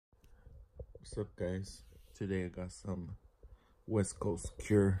What's up, guys? Today I got some West Coast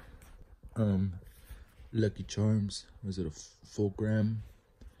Cure Lucky Charms. Was it a full gram?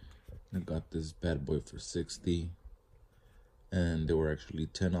 I got this bad boy for 60, and they were actually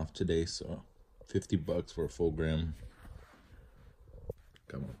 10 off today, so 50 bucks for a full gram.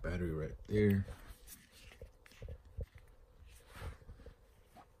 Got my battery right there.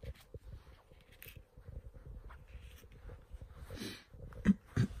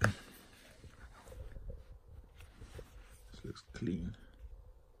 This looks clean.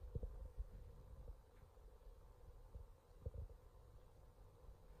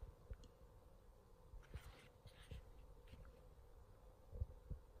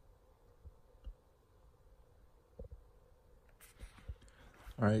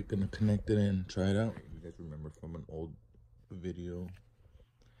 Alright, gonna connect it and try it out. You guys remember from an old video,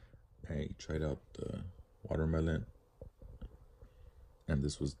 I tried out the watermelon, and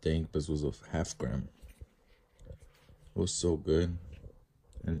this was dank, but this was a half gram. It was so good.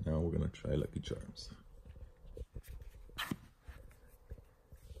 And now we're gonna try Lucky Charms.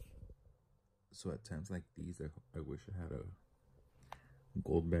 So at times like these, I wish I had a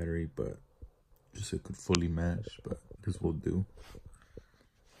gold battery, but just it could fully match, but this will do.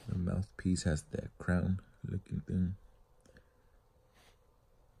 The mouthpiece has that crown looking thing.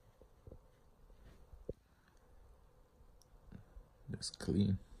 It's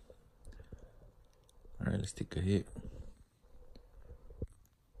clean. All right, let's take a hit.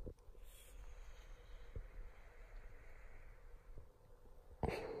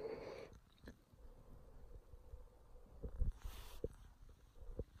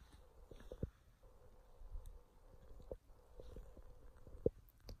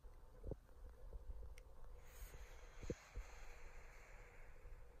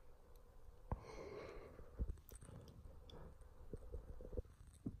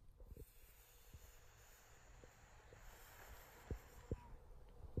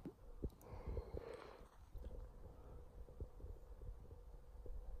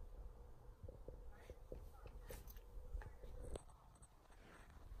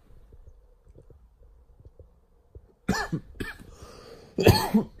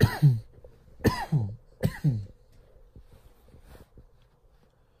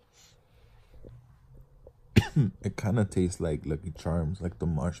 It kind of tastes like Lucky Charms, like the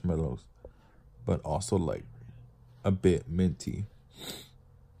marshmallows, but also like a bit minty.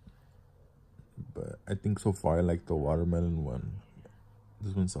 But I think so far I like the watermelon one.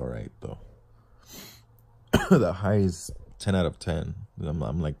 This one's alright though. The high is 10 out of 10.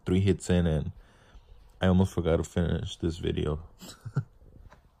 I'm like 3 hits in and I almost forgot to finish this video.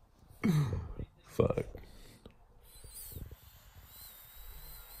 Fuck.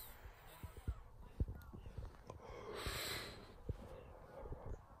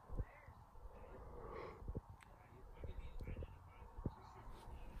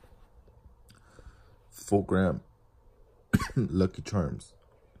 Full gram Lucky Charms.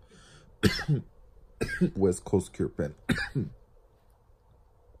 West Coast CurePen.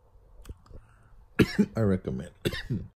 I recommend.